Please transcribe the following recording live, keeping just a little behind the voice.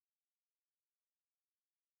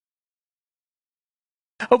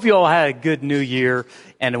Hope you all had a good New Year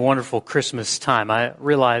and a wonderful Christmas time. I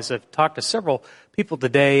realize I've talked to several people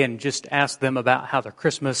today and just asked them about how their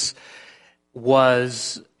Christmas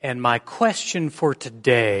was. And my question for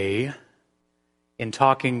today in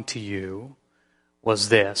talking to you was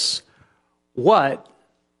this: what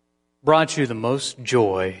brought you the most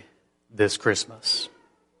joy this Christmas?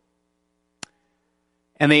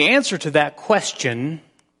 And the answer to that question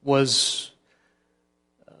was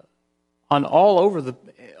on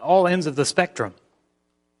all ends of the spectrum.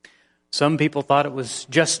 Some people thought it was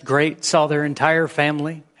just great, saw their entire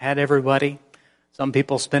family, had everybody. Some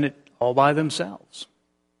people spent it all by themselves.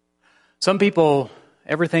 Some people,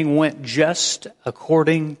 everything went just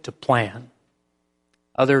according to plan.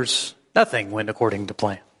 Others, nothing went according to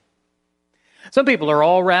plan. Some people are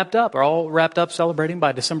all wrapped up celebrating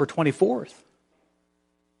by December 24th.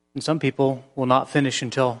 And some people will not finish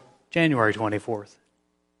until January 24th.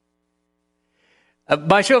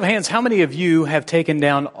 By show of hands, how many of you have taken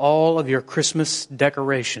down all of your Christmas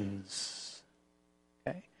decorations?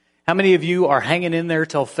 Okay. How many of you are hanging in there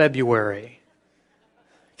till February?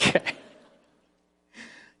 Okay.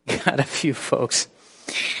 Got a few folks.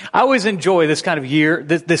 I always enjoy this kind of year,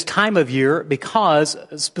 this time of year,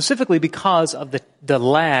 specifically because of the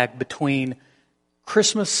lag between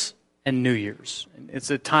Christmas and New Year's. It's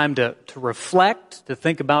a time to reflect, to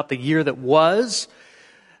think about the year that was,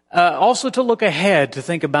 also to look ahead, to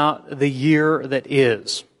think about the year that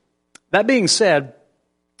is. That being said,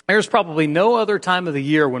 there's probably no other time of the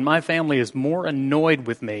year when my family is more annoyed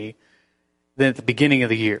with me than at the beginning of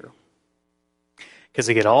the year. Because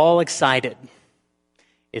they get all excited.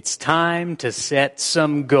 It's time to set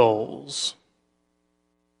some goals.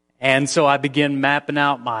 And so I begin mapping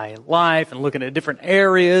out my life and looking at different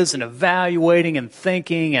areas and evaluating and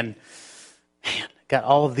thinking, and man, got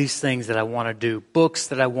all of these things that I want to do, books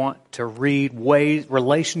that I want to read,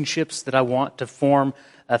 relationships that I want to form,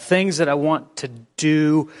 things that I want to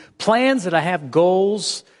do, plans that I have,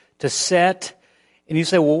 goals to set. And you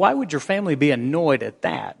say, well, why would your family be annoyed at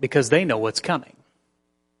that? Because they know what's coming.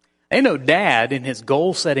 They know Dad, in his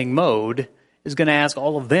goal-setting mode, is going to ask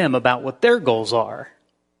all of them about what their goals are,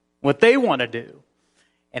 what they want to do.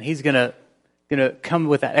 And he's going to come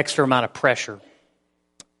with that extra amount of pressure.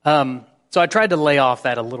 So I tried to lay off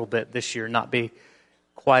that a little bit this year, not be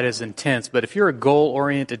quite as intense. But if you're a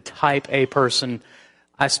goal-oriented type A person,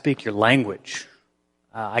 I speak your language.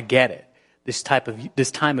 I get it. This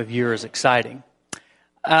time of year is exciting.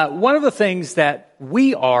 One of the things that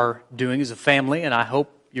we are doing as a family, and I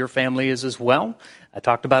hope your family is as well, I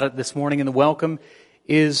talked about it this morning in the welcome,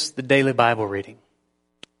 is the daily Bible reading.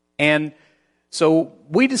 And so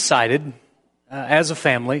we decided as a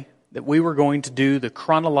family that we were going to do the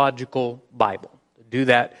chronological Bible, do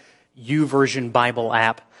that YouVersion Bible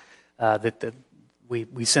app that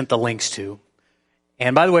we sent the links to.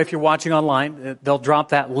 And by the way, if you're watching online, they'll drop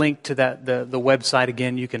that link to the website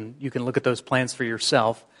again. You can look at those plans for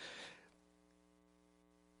yourself.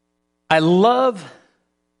 I love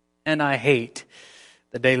and I hate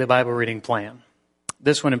the daily Bible reading plan.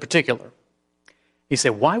 This one in particular. He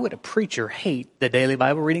said, why would a preacher hate the daily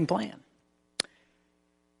Bible reading plan?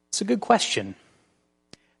 It's a good question.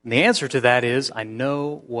 And the answer to that is, I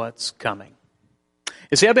know what's coming.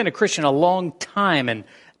 You see, I've been a Christian a long time and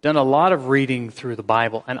done a lot of reading through the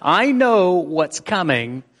Bible. And I know what's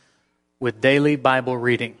coming with daily Bible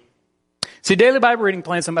reading. See, daily Bible reading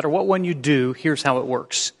plans, no matter what one you do, here's how it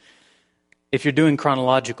works. If you're doing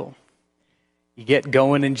chronological, you get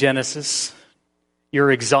going in Genesis,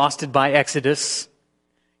 you're exhausted by Exodus,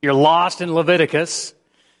 you're lost in Leviticus,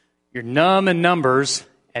 you're numb in Numbers,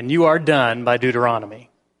 and you are done by Deuteronomy.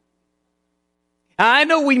 I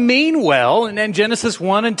know we mean well, and then Genesis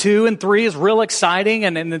 1 and 2 and 3 is real exciting,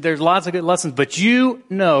 and there's lots of good lessons, but you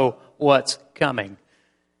know what's coming.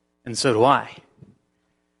 And so do I.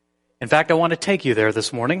 In fact, I want to take you there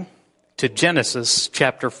this morning to Genesis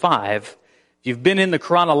chapter 5. If you've been in the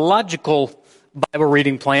chronological Bible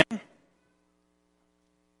reading plan,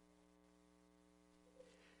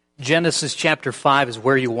 Genesis chapter 5 is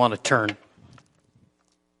where you want to turn.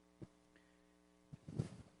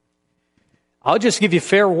 I'll just give you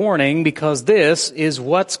fair warning because this is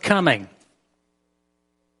what's coming.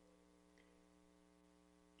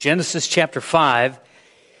 Genesis chapter 5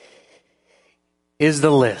 is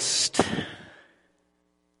the list.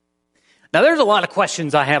 Now, there's a lot of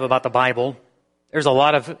questions I have about the Bible. There's a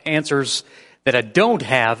lot of answers that I don't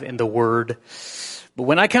have in the Word. But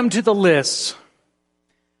when I come to the lists,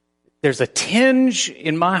 there's a tinge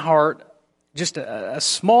in my heart, just a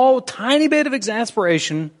small, tiny bit of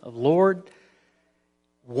exasperation of, Lord,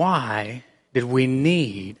 why did we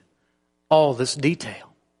need all this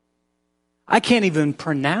detail? I can't even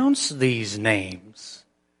pronounce these names.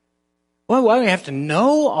 Well, why do I have to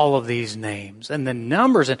know all of these names and the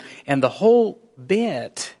numbers and the whole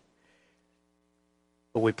bit?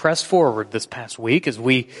 But we pressed forward this past week as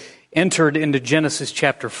we entered into Genesis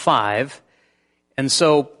chapter 5. And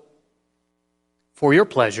so, for your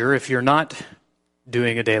pleasure, if you're not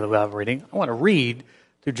doing a daily Bible reading, I want to read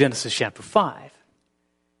through Genesis chapter 5.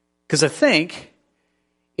 Because I think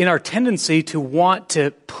in our tendency to want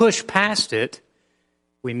to push past it,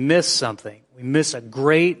 we miss something. We miss a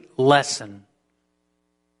great lesson.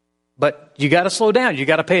 But you got to slow down. You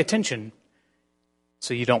got to pay attention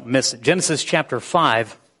so you don't miss it. Genesis chapter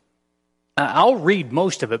 5, I'll read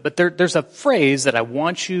most of it, but there's a phrase that I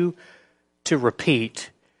want you to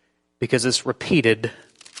repeat because it's repeated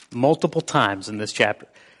multiple times in this chapter.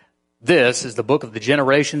 This is the book of the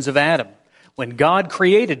generations of Adam. When God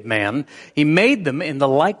created man, He made them in the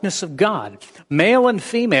likeness of God. Male and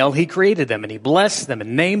female, He created them, and He blessed them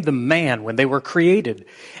and named them man when they were created.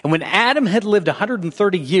 And when Adam had lived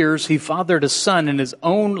 130 years, he fathered a son in his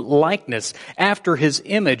own likeness after his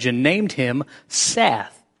image and named him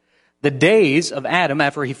Seth. The days of Adam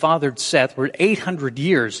after he fathered Seth were 800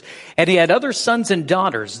 years, and he had other sons and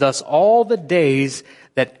daughters. Thus all the days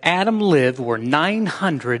that Adam lived were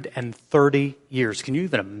 930 years. Can you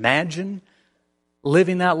even imagine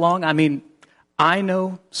living that long? I mean, I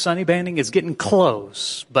know sunny banding is getting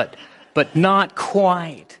close, but not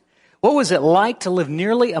quite. What was it like to live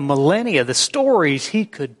nearly a millennia? The stories he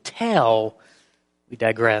could tell. We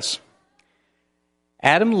digress.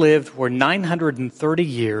 Adam lived for 930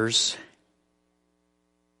 years,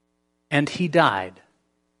 and he died.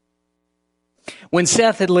 When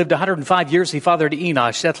Seth had lived 105 years, he fathered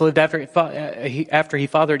Enosh. Seth lived after he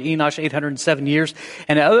fathered Enosh 807 years,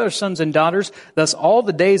 and other sons and daughters. Thus all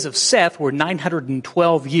the days of Seth were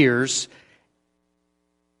 912 years,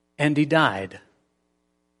 and he died.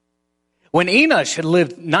 When Enosh had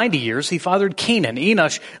lived 90 years, he fathered Kenan.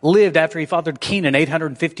 Enosh lived after he fathered Kenan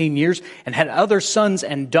 815 years and had other sons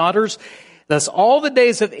and daughters. Thus all the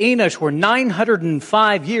days of Enosh were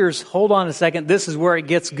 905 years. Hold on a second. This is where it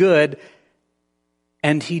gets good.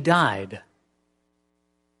 And he died.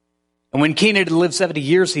 And when Kenan had lived 70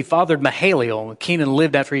 years, he fathered Mahalalel. Kenan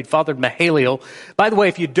lived after he'd fathered Mahalalel. By the way,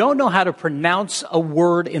 if you don't know how to pronounce a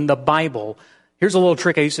word in the Bible, here's a little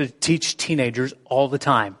trick I used to teach teenagers all the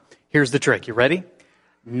time. Here's the trick. You ready?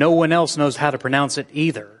 No one else knows how to pronounce it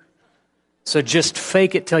either. So just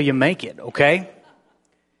fake it till you make it, okay?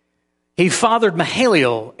 He fathered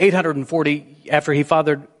Mahalalel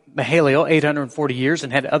 840 years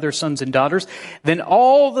and had other sons and daughters. Then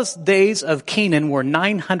all the days of Kenan were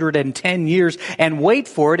 910 years. And wait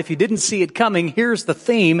for it, if you didn't see it coming, here's the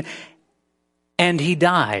theme. And he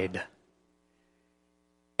died.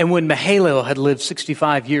 And when Mahalalel had lived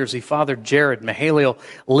 65 years, he fathered Jared. Mahalalel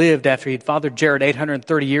lived after he'd fathered Jared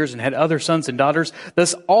 830 years and had other sons and daughters.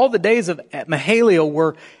 Thus all the days of Mahalalel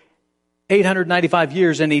were 895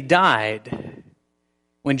 years, and he died.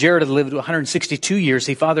 When Jared had lived 162 years,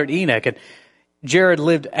 he fathered Enoch. And Jared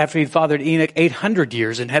lived after he'd fathered Enoch 800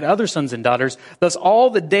 years and had other sons and daughters. Thus all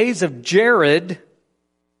the days of Jared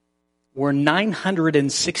were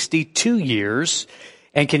 962 years.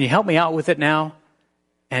 And can you help me out with it now?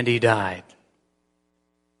 And he died.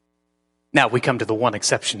 Now we come to the one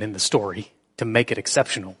exception in the story to make it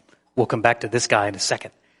exceptional. We'll come back to this guy in a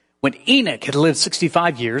second. When Enoch had lived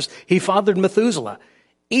 65 years, he fathered Methuselah.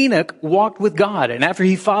 Enoch walked with God, and after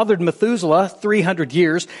he fathered Methuselah 300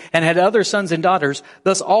 years and had other sons and daughters,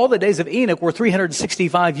 thus all the days of Enoch were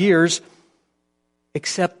 365 years,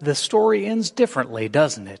 except the story ends differently,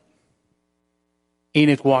 doesn't it?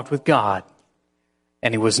 Enoch walked with God,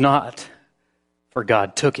 and he was not, for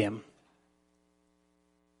God took him.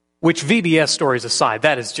 Which VBS stories aside,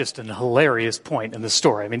 that is just an hilarious point in the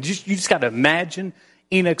story. I mean, you just got to imagine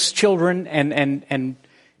Enoch's children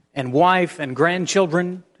and wife and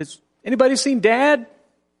grandchildren. Has anybody seen Dad?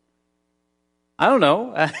 I don't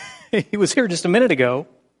know. He was here just a minute ago.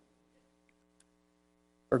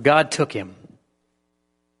 For God took him.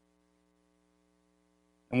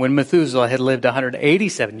 And when Methuselah had lived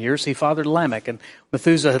 187 years, he fathered Lamech. And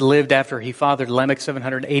Methuselah had lived after he fathered Lamech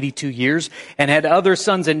 782 years and had other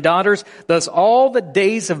sons and daughters. Thus all the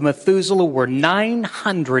days of Methuselah were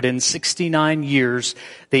 969 years,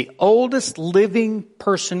 the oldest living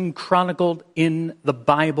person chronicled in the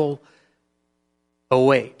Bible. Oh,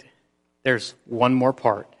 wait. There's one more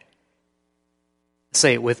part.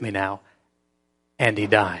 Say it with me now. And he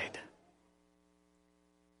died.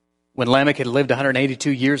 When Lamech had lived 182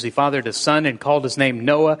 years, he fathered a son and called his name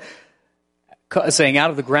Noah, saying,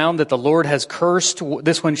 out of the ground that the Lord has cursed,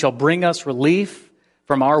 this one shall bring us relief.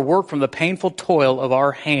 From our work, from the painful toil of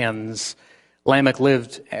our hands, Lamech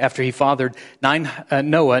lived after he fathered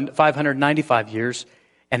Noah 595 years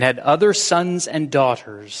and had other sons and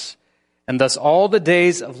daughters. And thus all the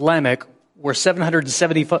days of Lamech were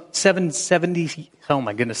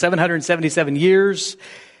 777 years.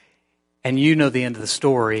 And you know the end of the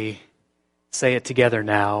story. Say it together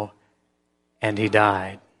now. And he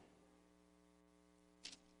died.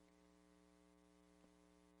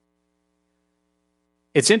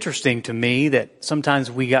 It's interesting to me that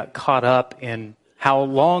sometimes we got caught up in how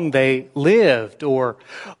long they lived, or,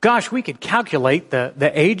 gosh, we could calculate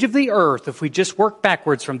the age of the earth if we just work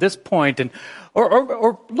backwards from this point, and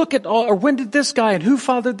or look at, or when did this guy, and who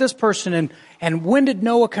fathered this person, and when did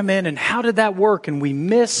Noah come in, and how did that work? And we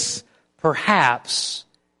miss, perhaps,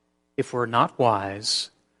 if we're not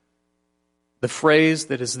wise, the phrase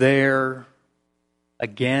that is there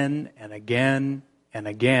again and again and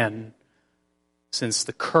again since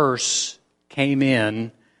the curse came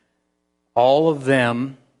in. All of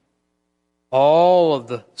them, all of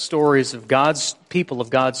the stories of God's people, of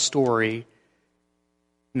God's story,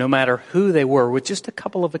 no matter who they were, with just a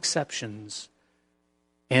couple of exceptions,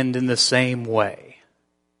 end in the same way.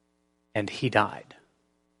 And he died.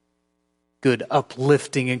 Good,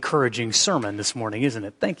 uplifting, encouraging sermon this morning, isn't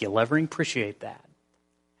it? Thank you, Levering. Appreciate that.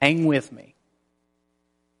 Hang with me.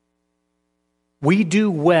 We do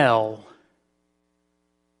well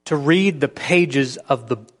to read the pages of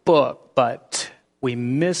the book, but we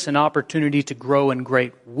miss an opportunity to grow in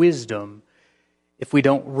great wisdom if we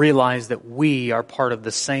don't realize that we are part of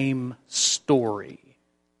the same story.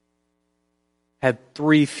 Had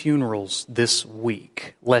 3 funerals this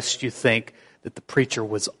week, lest you think that the preacher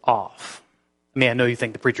was off. I mean, I know you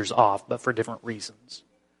think the preacher's off, but for different reasons.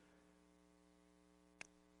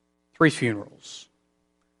 3 funerals.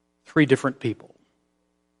 3 different people.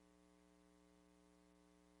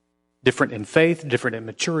 Different in faith, different in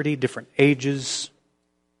maturity, different ages.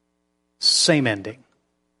 Same ending.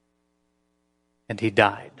 And he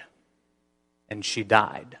died. And she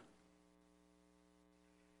died.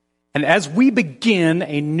 And as we begin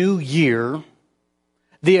a new year,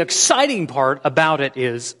 the exciting part about it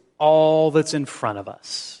is all that's in front of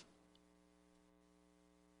us.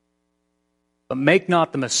 But make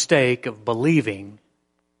not the mistake of believing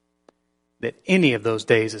that any of those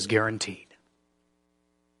days is guaranteed.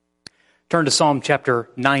 Turn to Psalm chapter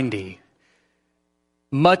 90.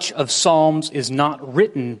 Much of Psalms is not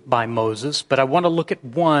written by Moses, but I want to look at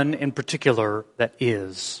one in particular that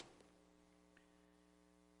is.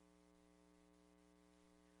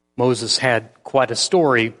 Moses had quite a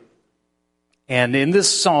story, and in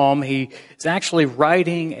this psalm he is actually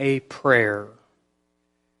writing a prayer.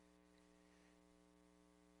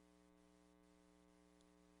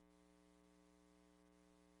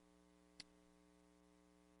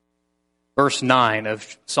 Verse 9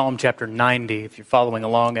 of Psalm chapter 90, if you're following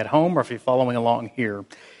along at home or if you're following along here.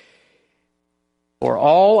 For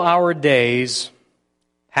all our days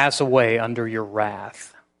pass away under your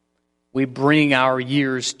wrath. We bring our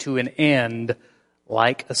years to an end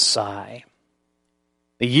like a sigh.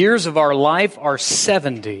 The years of our life are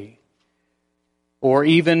 70, or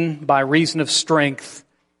even by reason of strength,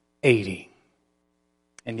 80.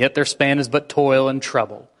 And yet their span is but toil and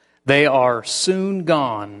trouble. They are soon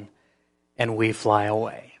gone, and we fly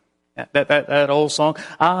away. That old song,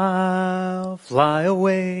 I'll fly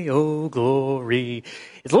away, oh glory.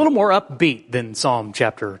 It's a little more upbeat than Psalm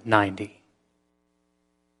chapter 90.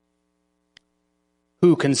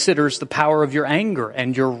 Who considers the power of your anger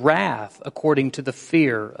and your wrath according to the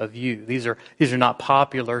fear of you? These are not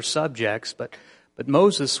popular subjects, but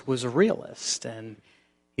Moses was a realist, and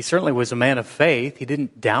he certainly was a man of faith. He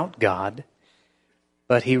didn't doubt God,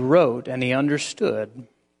 but he wrote and he understood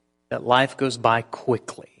that life goes by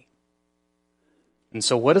quickly. And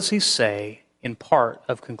so what does he say in part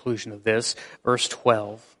of conclusion of this? Verse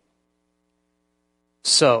 12.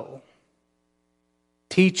 So,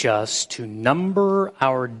 teach us to number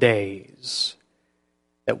our days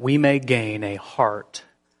that we may gain a heart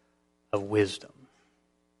of wisdom.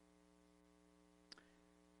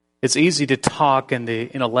 It's easy to talk in the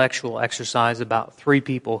intellectual exercise about 3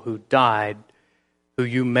 people who died who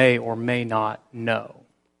you may or may not know.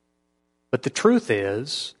 But the truth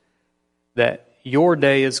is that your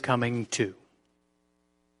day is coming too.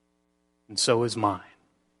 And so is mine.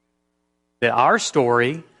 That our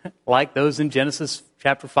story, like those in Genesis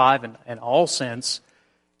chapter 5 and all sense,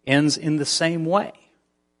 ends in the same way.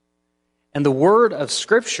 And the word of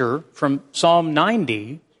Scripture from Psalm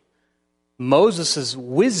 90, Moses'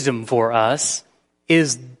 wisdom for us,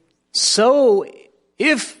 is so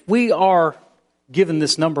if we are given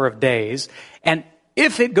this number of days, and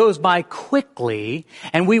If it goes by quickly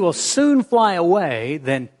and we will soon fly away,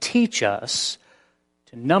 then teach us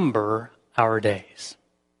to number our days,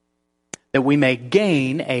 that we may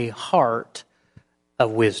gain a heart of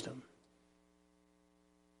wisdom.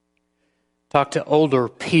 Talk to older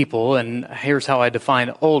people, and here's how I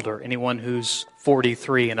define older. Anyone who's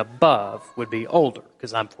 43 and above would be older,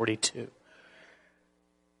 because I'm 42.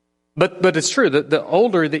 But it's true that the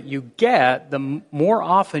older that you get, the more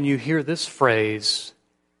often you hear this phrase,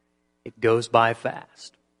 it goes by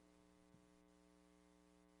fast.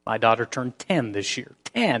 My daughter turned 10 this year.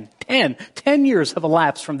 10 years have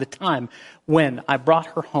elapsed from the time when I brought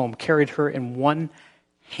her home, carried her in one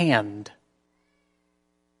hand.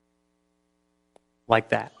 Like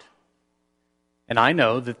that. And I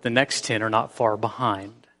know that the next 10 are not far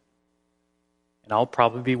behind. And I'll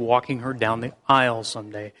probably be walking her down the aisle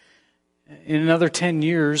someday. In another 10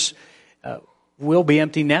 years, we'll be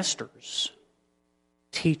empty nesters.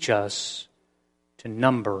 Teach us to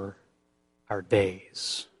number our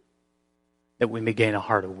days, that we may gain a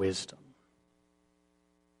heart of wisdom.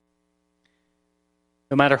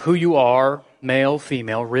 No matter who you are, male,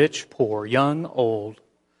 female, rich, poor, young, old,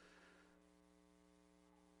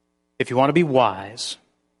 if you want to be wise,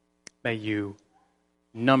 may you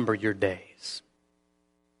number your days.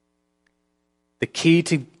 The key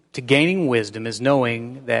to gaining wisdom is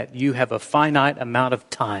knowing that you have a finite amount of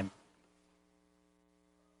time.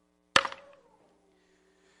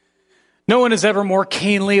 No one is ever more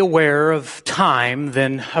keenly aware of time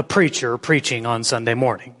than a preacher preaching on Sunday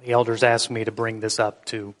morning. The elders asked me to bring this up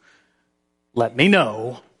to let me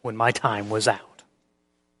know when my time was out.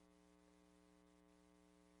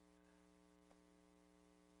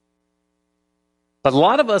 But a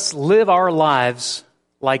lot of us live our lives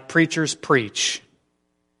like preachers preach,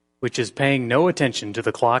 which is paying no attention to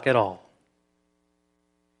the clock at all.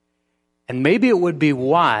 And maybe it would be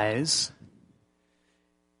wise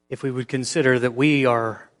if we would consider that we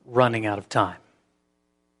are running out of time.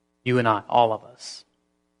 You and I, all of us.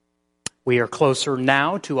 We are closer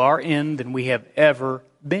now to our end than we have ever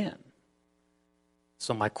been.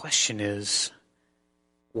 So my question is,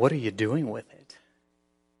 what are you doing with it?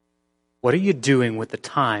 What are you doing with the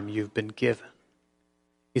time you've been given?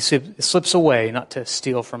 You see, it slips away, not to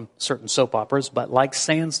steal from certain soap operas, but like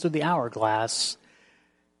sands through the hourglass,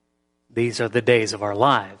 these are the days of our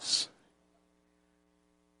lives.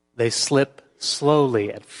 They slip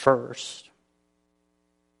slowly at first.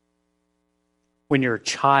 When you're a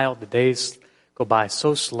child, the days go by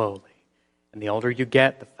so slowly. And the older you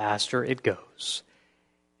get, the faster it goes.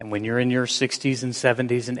 And when you're in your 60s and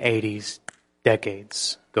 70s and 80s,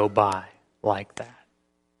 decades go by like that.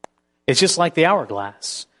 It's just like the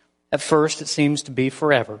hourglass. At first, it seems to be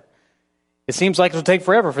forever. It seems like it'll take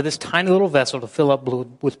forever for this tiny little vessel to fill up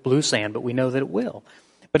with blue sand, but we know that it will.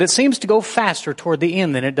 But it seems to go faster toward the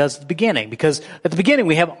end than it does at the beginning, because at the beginning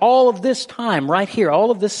we have all of this time right here, all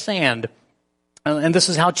of this sand. And this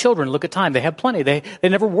is how children look at time. They have plenty. They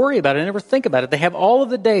never worry about it. They never think about it. They have all of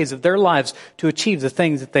the days of their lives to achieve the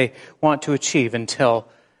things that they want to achieve until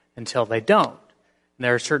they don't. And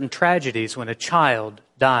there are certain tragedies when a child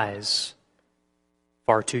dies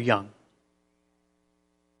far too young.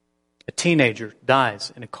 A teenager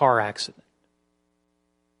dies in a car accident.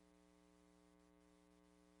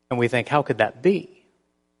 And we think, how could that be?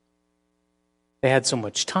 They had so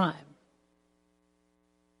much time.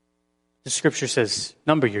 The scripture says,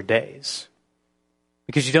 number your days,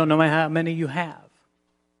 because you don't know how many you have.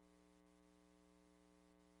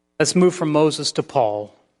 Let's move from Moses to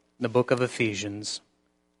Paul in the book of Ephesians.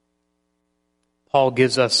 Paul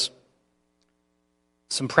gives us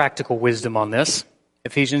some practical wisdom on this.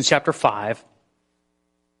 Ephesians chapter 5.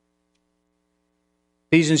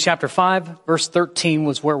 Ephesians chapter 5, verse 13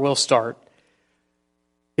 was where we'll start,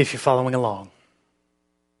 if you're following along.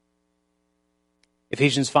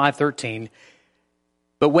 Ephesians 5:13.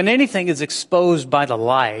 But when anything is exposed by the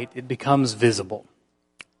light, it becomes visible.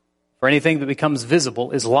 For anything that becomes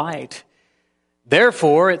visible is light.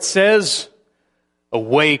 Therefore, it says,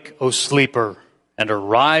 awake, O sleeper, and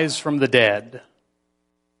arise from the dead,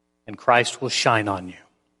 and Christ will shine on you.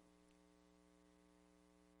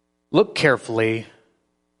 Look carefully,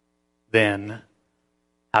 then,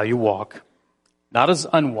 how you walk, not as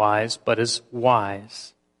unwise, but as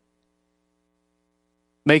wise,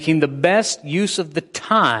 making the best use of the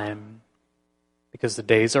time, because the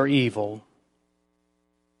days are evil.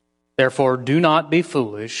 Therefore, do not be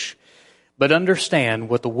foolish, but understand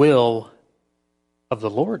what the will of the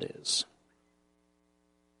Lord is.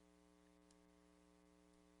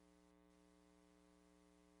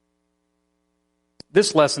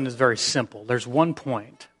 This lesson is very simple. There's one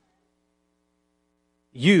point.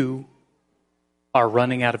 you are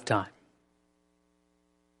running out of time.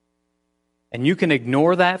 And you can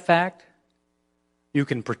ignore that fact. You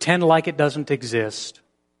can pretend like it doesn't exist.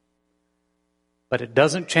 But it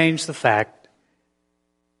doesn't change the fact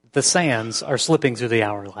that the sands are slipping through the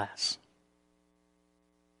hourglass.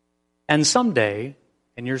 And someday,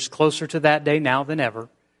 and you're closer to that day now than ever,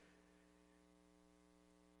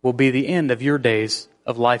 will be the end of your days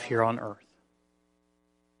of life here on earth.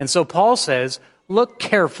 And so Paul says, look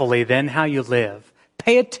carefully then how you live.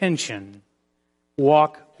 Pay attention.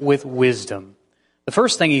 Walk with wisdom. The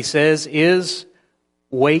first thing he says is,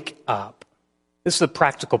 wake up. This is the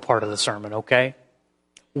practical part of the sermon, okay?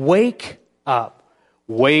 Wake up.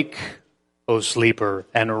 Wake, O sleeper,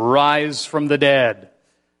 and rise from the dead.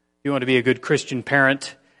 You want to be a good Christian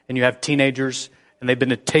parent, and you have teenagers, and they've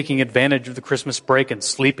been taking advantage of the Christmas break and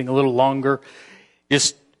sleeping a little longer.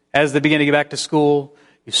 Just as they begin to get back to school,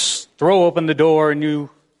 you throw open the door and you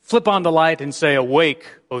flip on the light and say, awake,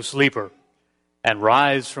 O sleeper, and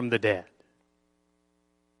rise from the dead.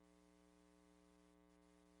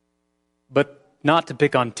 But not to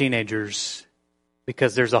pick on teenagers,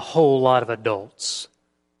 because there's a whole lot of adults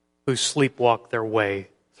who sleepwalk their way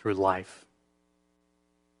through life.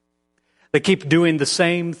 They keep doing the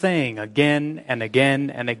same thing again and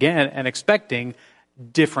again and again and expecting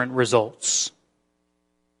different results.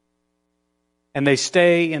 And they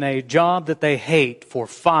stay in a job that they hate for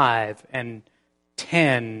 5 and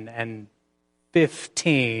 10 and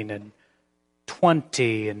 15 and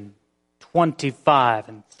 20 and 25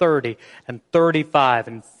 and 30 and 35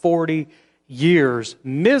 and 40 years,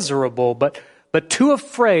 miserable, but too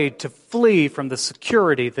afraid to flee from the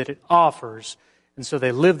security that it offers. And so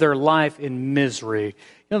they live their life in misery.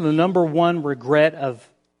 You know, the number one regret of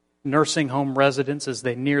nursing home residents as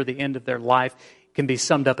they near the end of their life can be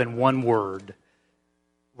summed up in one word: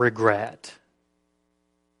 regret.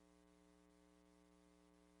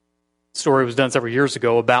 Story was done several years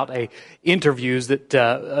ago about interviews that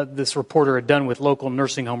this reporter had done with local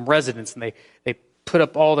nursing home residents, and they put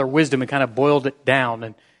up all their wisdom and kind of boiled it down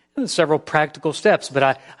and several practical steps.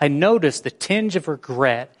 But I noticed the tinge of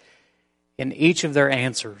regret in each of their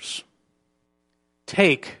answers.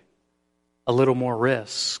 Take a little more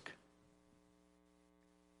risk.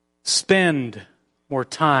 Spend more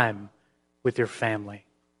time with your family.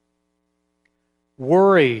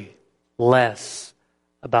 Worry less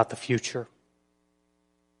about the future.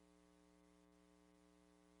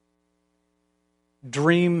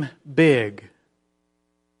 Dream big,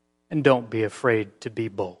 and don't be afraid to be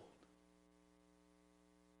bold.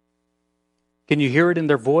 Can you hear it in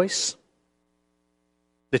their voice?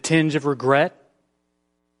 The tinge of regret?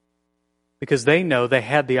 Because they know they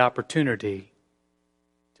had the opportunity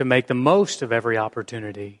to make the most of every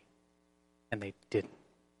opportunity, and they didn't.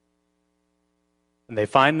 And they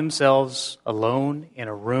find themselves alone in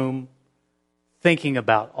a room thinking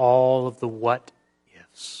about all of the what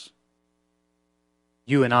ifs.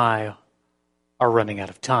 You and I are running out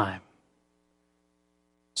of time.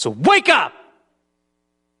 So wake up!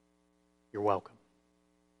 You're welcome.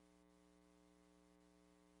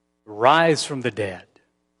 Rise from the dead.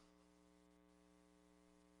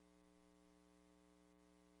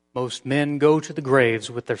 Most men go to the graves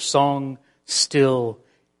with their song still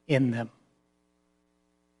in them.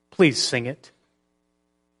 Please sing it,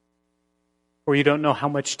 for you don't know how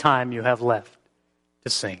much time you have left to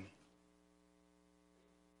sing.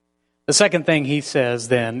 The second thing he says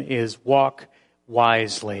then is walk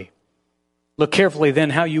wisely. Look carefully then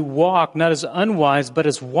how you walk, not as unwise, but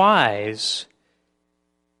as wise,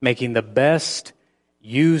 making the best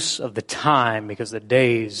use of the time because the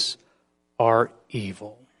days are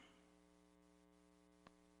evil.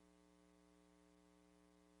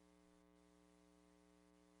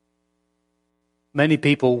 Many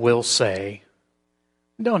people will say,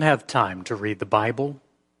 I don't have time to read the Bible.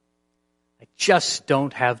 I just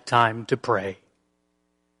don't have time to pray.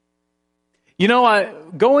 You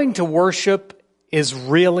know, going to worship is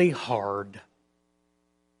really hard. It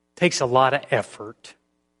takes a lot of effort.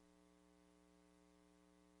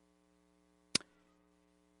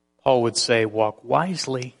 Paul would say, walk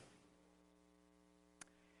wisely.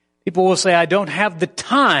 People will say, I don't have the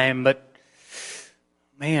time, but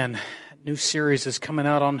man, new series is coming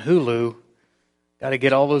out on Hulu. Got to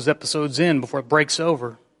get all those episodes in before it breaks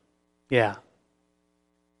over. Yeah.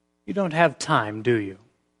 You don't have time, do you?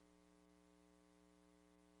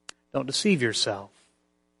 Don't deceive yourself.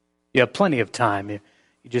 You have plenty of time. You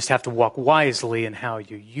just have to walk wisely in how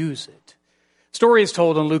you use it. Story is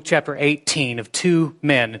told in Luke chapter 18 of two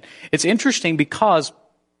men. It's interesting because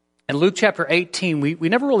In Luke chapter 18, we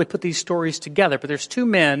never really put these stories together, but there's two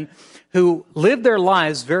men who lived their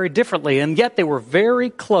lives very differently, and yet they were very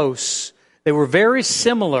close. They were very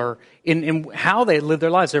similar in how they lived their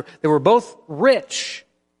lives. They were both rich.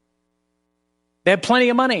 They had plenty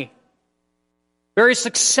of money. Very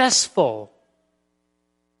successful.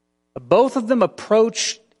 But both of them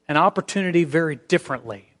approached an opportunity very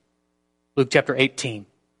differently. Luke chapter 18.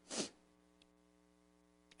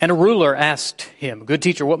 And a ruler asked him, "Good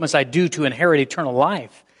teacher, what must I do to inherit eternal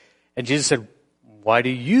life?" And Jesus said, "Why do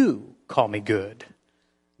you call me good?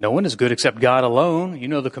 No one is good except God alone. You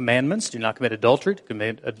know the commandments. Do not commit adultery, do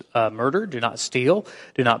commit murder, do not steal,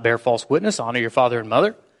 do not bear false witness, honor your father and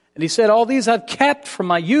mother." And he said, "All these I've kept from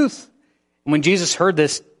my youth." And when Jesus heard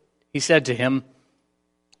this, he said to him,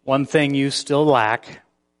 "One thing you still lack.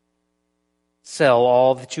 Sell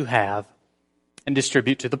all that you have and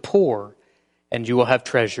distribute to the poor, and you will have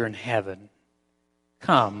treasure in heaven.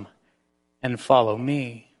 Come and follow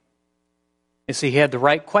me." You see, he had the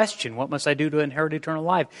right question. What must I do to inherit eternal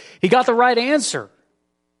life? He got the right answer.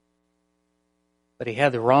 But he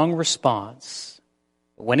had the wrong response.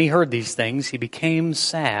 When he heard these things, he became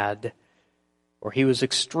sad, for he was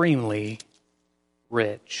extremely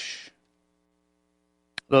rich.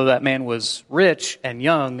 Though that man was rich and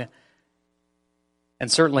young, and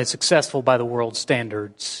certainly successful by the world's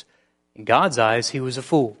standards, in God's eyes, he was a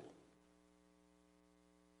fool.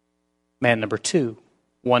 Man number 2,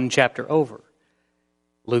 one chapter over,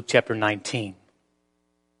 Luke chapter 19.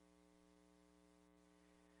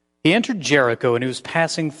 He entered Jericho, and he was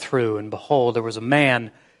passing through, and behold, there was a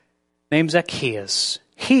man named Zacchaeus.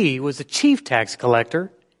 He was the chief tax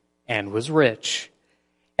collector and was rich.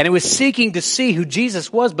 And he was seeking to see who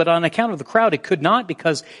Jesus was, but on account of the crowd, he could not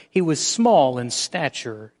because he was small in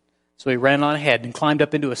stature. So he ran on ahead and climbed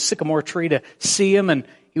up into a sycamore tree to see him, and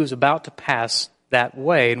he was about to pass that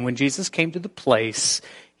way. And when Jesus came to the place,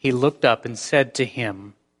 he looked up and said to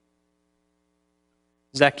him,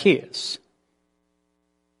 "Zacchaeus,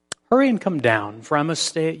 hurry and come down, for I must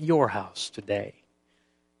stay at your house today."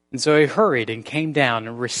 And so he hurried and came down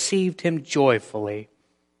and received him joyfully.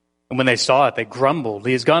 And when they saw it, they grumbled,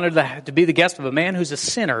 "He has gone to be the guest of a man who's a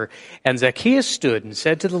sinner." And Zacchaeus stood and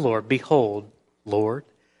said to the Lord, "Behold, Lord,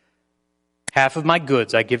 half of my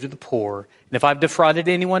goods I give to the poor, and if I've defrauded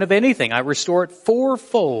anyone of anything, I restore it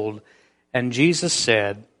fourfold." And Jesus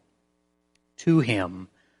said to him,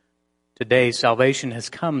 "Today salvation has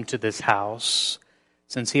come to this house,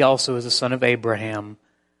 since he also is a son of Abraham.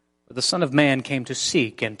 For the Son of Man came to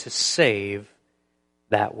seek and to save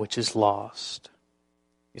that which is lost."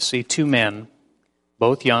 You see, two men,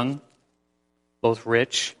 both young, both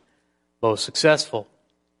rich, both successful,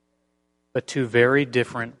 but two very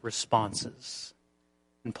different responses.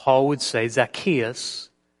 And Paul would say Zacchaeus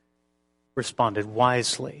responded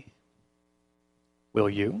wisely. Will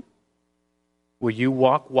you? Will you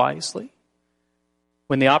walk wisely?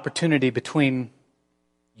 When the opportunity between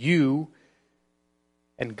you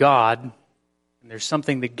and God, and there's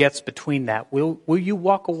something that gets between that, will you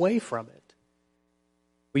walk away from it?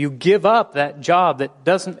 Will you give up that job that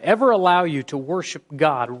doesn't ever allow you to worship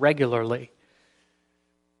God regularly?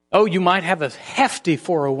 Oh, you might have a hefty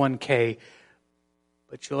 401k,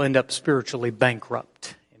 but you'll end up spiritually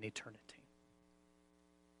bankrupt in eternity.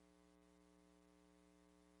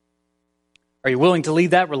 Are you willing to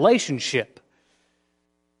leave that relationship?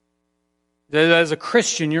 As a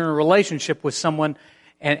Christian, you're in a relationship with someone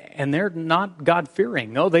and they're not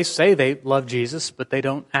God-fearing. No, they say they love Jesus, but they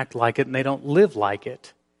don't act like it and they don't live like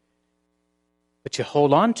it. But you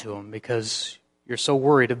hold on to them because you're so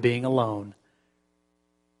worried of being alone.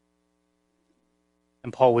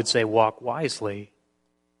 And Paul would say, walk wisely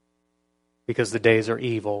because the days are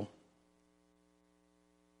evil.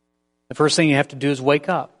 The first thing you have to do is wake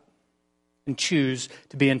up and choose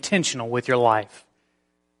to be intentional with your life.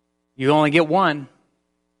 You only get one.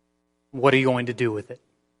 What are you going to do with it?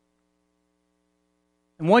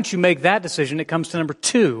 And once you make that decision, it comes to number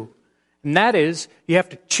 2. And that is, you have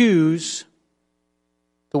to choose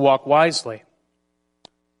to walk wisely,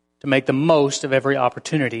 to make the most of every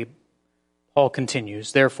opportunity. Paul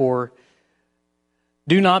continues, "Therefore,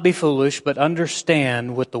 do not be foolish, but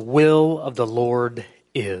understand what the will of the Lord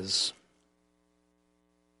is."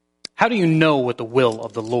 How do you know what the will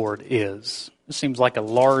of the Lord is? It seems like a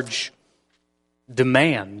large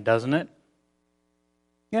demand, doesn't it?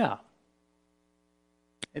 Yeah,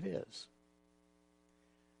 it is.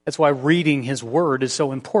 That's why reading His Word is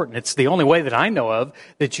so important. It's the only way that I know of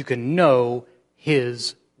that you can know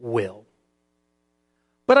His will.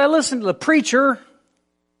 But I listen to the preacher.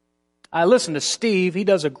 I listen to Steve. He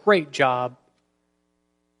does a great job.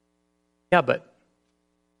 Yeah, but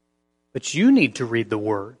But you need to read the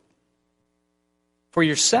Word for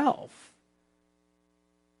yourself.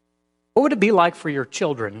 What would it be like for your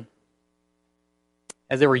children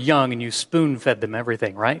as they were young and you spoon-fed them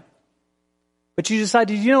everything, right? But you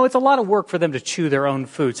decided, it's a lot of work for them to chew their own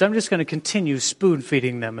food, so I'm just going to continue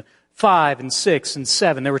spoon-feeding them. 5 and 6 and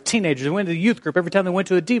 7. They were teenagers. They went to the youth group. Every time they went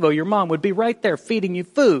to a Devo, your mom would be right there feeding you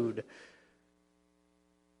food.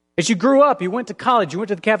 As you grew up, you went to college, you went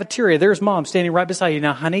to the cafeteria. There's mom standing right beside you.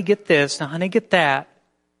 Now, honey, get this. Now, honey, get that.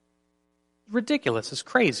 Ridiculous. It's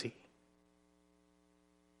crazy.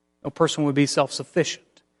 No person would be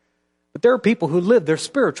self-sufficient. But there are people who live their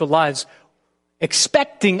spiritual lives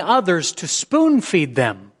expecting others to spoon-feed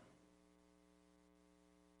them.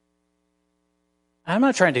 I'm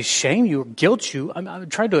not trying to shame you or guilt you. I'm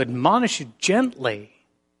trying to admonish you gently.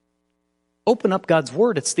 Open up God's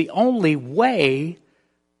Word. It's the only way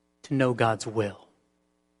to know God's will.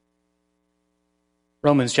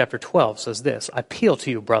 Romans chapter 12 says this, I appeal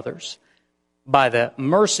to you, brothers, by the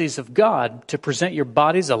mercies of God, to present your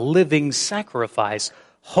bodies a living sacrifice,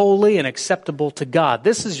 holy and acceptable to God.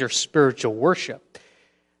 This is your spiritual worship.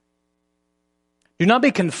 Do not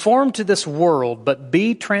be conformed to this world, but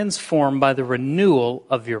be transformed by the renewal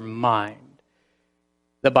of your mind,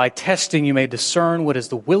 that by testing you may discern what is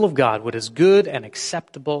the will of God, what is good and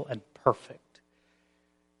acceptable and perfect.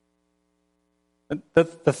 The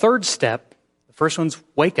third step, the first one's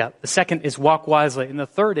wake up, the second is walk wisely, and the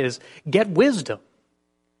third is get wisdom.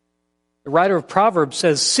 The writer of Proverbs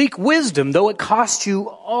says, seek wisdom, though it costs you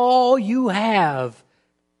all you have,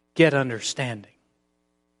 get understanding.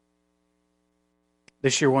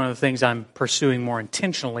 This year, one of the things I'm pursuing more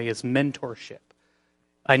intentionally is mentorship.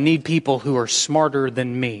 I need people who are smarter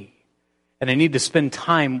than me, and I need to spend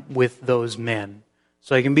time with those men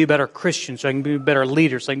so I can be a better Christian, so I can be a better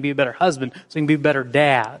leader, so I can be a better husband, so I can be a better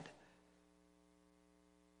dad.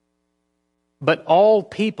 But all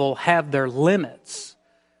people have their limits.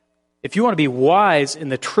 If you want to be wise in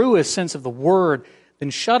the truest sense of the word, then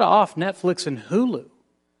shut off Netflix and Hulu.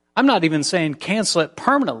 I'm not even saying cancel it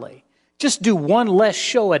permanently. Just do one less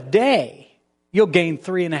show a day. You'll gain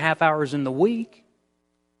 3.5 hours in the week.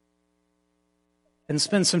 And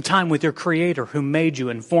spend some time with your Creator who made you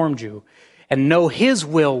and formed you. And know His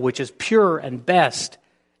will, which is pure and best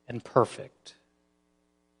and perfect.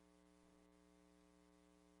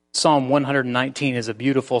 Psalm 119 is a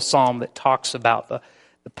beautiful psalm that talks about the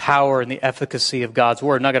power and the efficacy of God's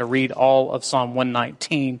Word. I'm not going to read all of Psalm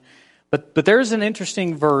 119. But there's an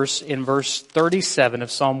interesting verse in verse 37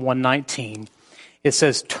 of Psalm 119. It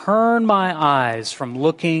says, turn my eyes from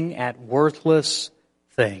looking at worthless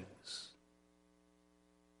things.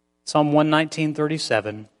 Psalm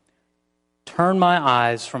 119:37. Turn my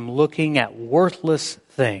eyes from looking at worthless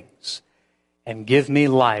things and give me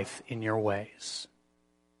life in your ways.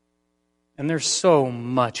 And there's so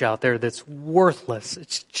much out there that's worthless.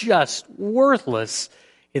 It's just worthless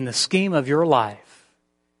in the scheme of your life.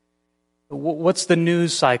 What's the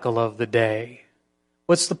news cycle of the day?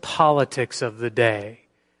 What's the politics of the day?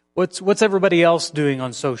 What's everybody else doing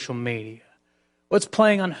on social media? What's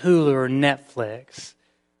playing on Hulu or Netflix?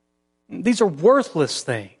 These are worthless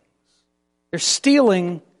things. They're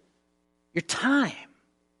stealing your time.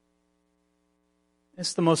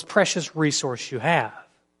 It's the most precious resource you have.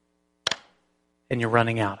 And you're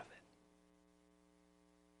running out of it.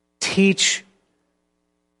 Teach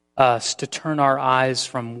us to turn our eyes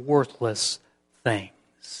from worthless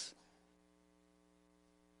things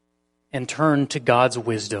and turn to God's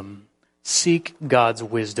wisdom. Seek God's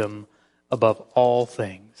wisdom above all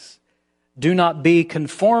things. Do not be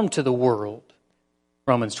conformed to the world,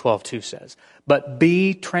 Romans 12:2 says, but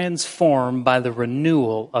be transformed by the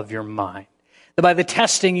renewal of your mind. That by the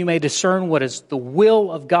testing you may discern what is the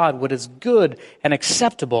will of God, what is good and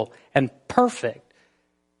acceptable and perfect.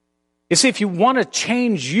 You see, if you want to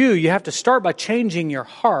change you have to start by changing your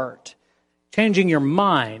heart, changing your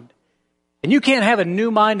mind. And you can't have a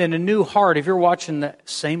new mind and a new heart if you're watching the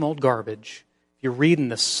same old garbage, if you're reading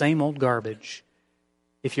the same old garbage,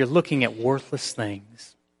 if you're looking at worthless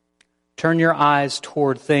things. Turn your eyes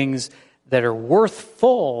toward things that are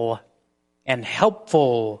worthful and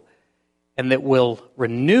helpful and that will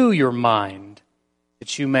renew your mind,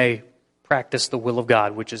 that you may practice the will of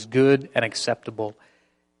God, which is good and acceptable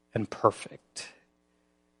and perfect.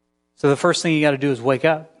 So the first thing you got to do is wake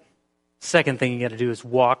up. Second thing you got to do is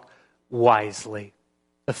walk wisely.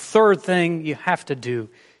 The third thing you have to do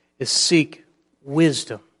is seek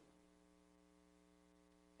wisdom.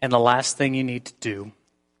 And the last thing you need to do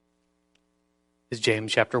is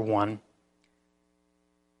James chapter 1.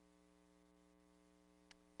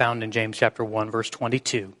 Found in James chapter 1, verse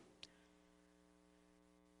 22.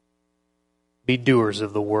 Be doers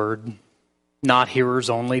of the word, not hearers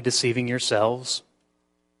only, deceiving yourselves.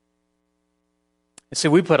 And so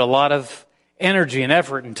we put a lot of energy and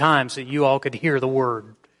effort and time so you all could hear the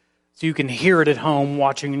word. So you can hear it at home,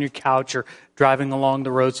 watching on your couch or driving along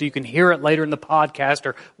the road. So you can hear it later in the podcast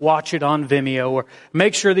or watch it on Vimeo, or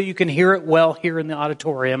make sure that you can hear it well here in the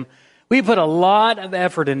auditorium. We put a lot of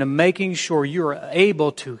effort into making sure you're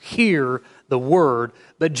able to hear the word.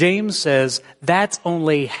 But James says that's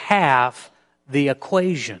only half the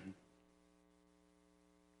equation.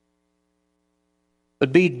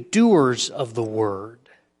 But be doers of the word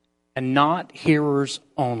and not hearers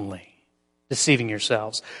only, deceiving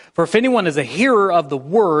yourselves. For if anyone is a hearer of the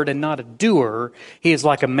word and not a doer, he is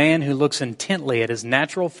like a man who looks intently at his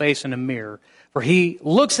natural face in a mirror. For he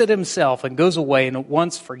looks at himself and goes away and at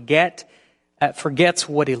once forgets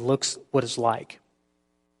what is like.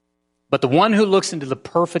 But the one who looks into the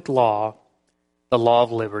perfect law, the law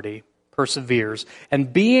of liberty, perseveres,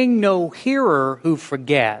 and being no hearer who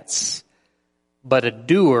forgets, but a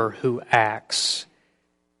doer who acts,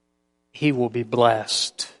 he will be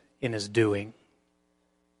blessed in his doing.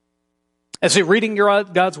 And so reading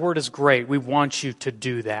God's word is great. We want you to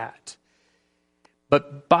do that.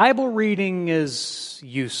 But Bible reading is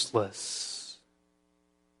useless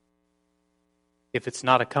if it's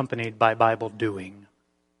not accompanied by Bible doing.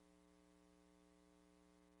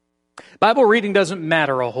 Bible reading doesn't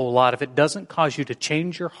matter a whole lot if it doesn't cause you to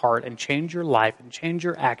change your heart and change your life and change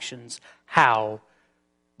your actions. How?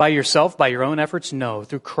 By yourself, by your own efforts? No,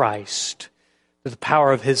 through Christ, through the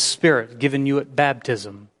power of His Spirit given you at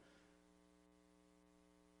baptism.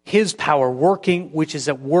 His power working, which is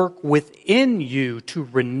at work within you to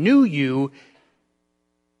renew you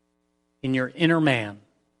in your inner man,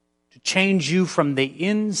 to change you from the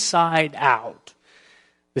inside out.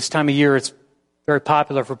 This time of year, it's very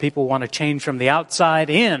popular for people who want to change from the outside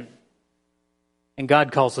in. And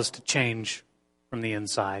God calls us to change from the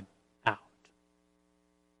inside out.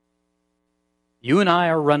 You and I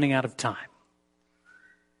are running out of time.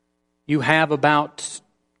 You have about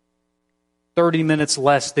 30 minutes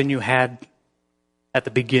less than you had at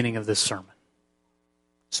the beginning of this sermon.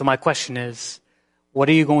 So my question is, what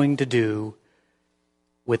are you going to do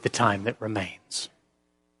with the time that remains?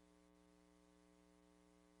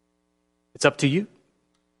 It's up to you.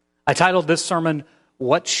 I titled this sermon,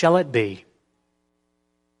 What Shall It Be?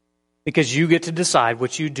 Because you get to decide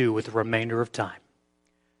what you do with the remainder of time.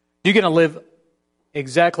 You're going to live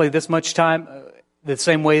exactly this much time, the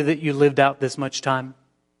same way that you lived out this much time?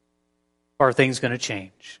 Or are things going to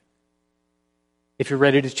change? If you're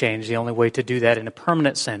ready to change, the only way to do that in a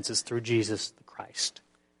permanent sense is through Jesus the Christ.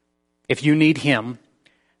 If you need Him,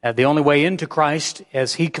 the only way into Christ,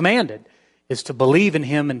 as He commanded, is to believe in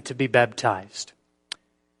Him and to be baptized.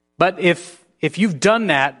 But if you've done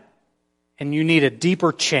that and you need a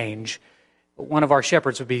deeper change, one of our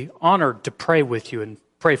shepherds would be honored to pray with you and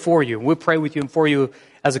pray for you. And we'll pray with you and for you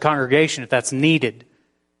as a congregation if that's needed.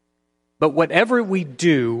 But whatever we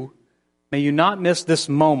do, may you not miss this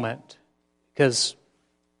moment because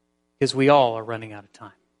we all are running out of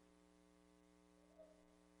time.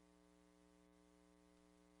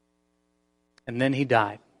 And then He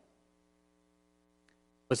died.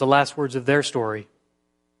 Was the last words of their story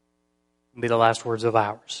will be the last words of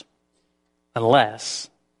ours. Unless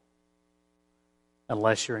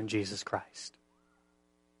you're in Jesus Christ,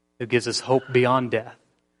 who gives us hope beyond death,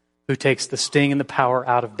 who takes the sting and the power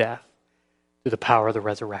out of death through the power of the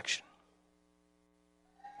resurrection.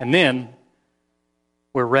 And then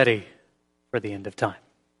we're ready for the end of time.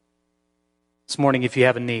 This morning, if you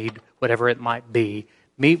have a need, whatever it might be,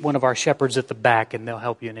 meet one of our shepherds at the back and they'll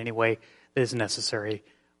help you in any way that is necessary.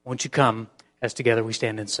 Won't you come as together we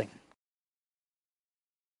stand and sing?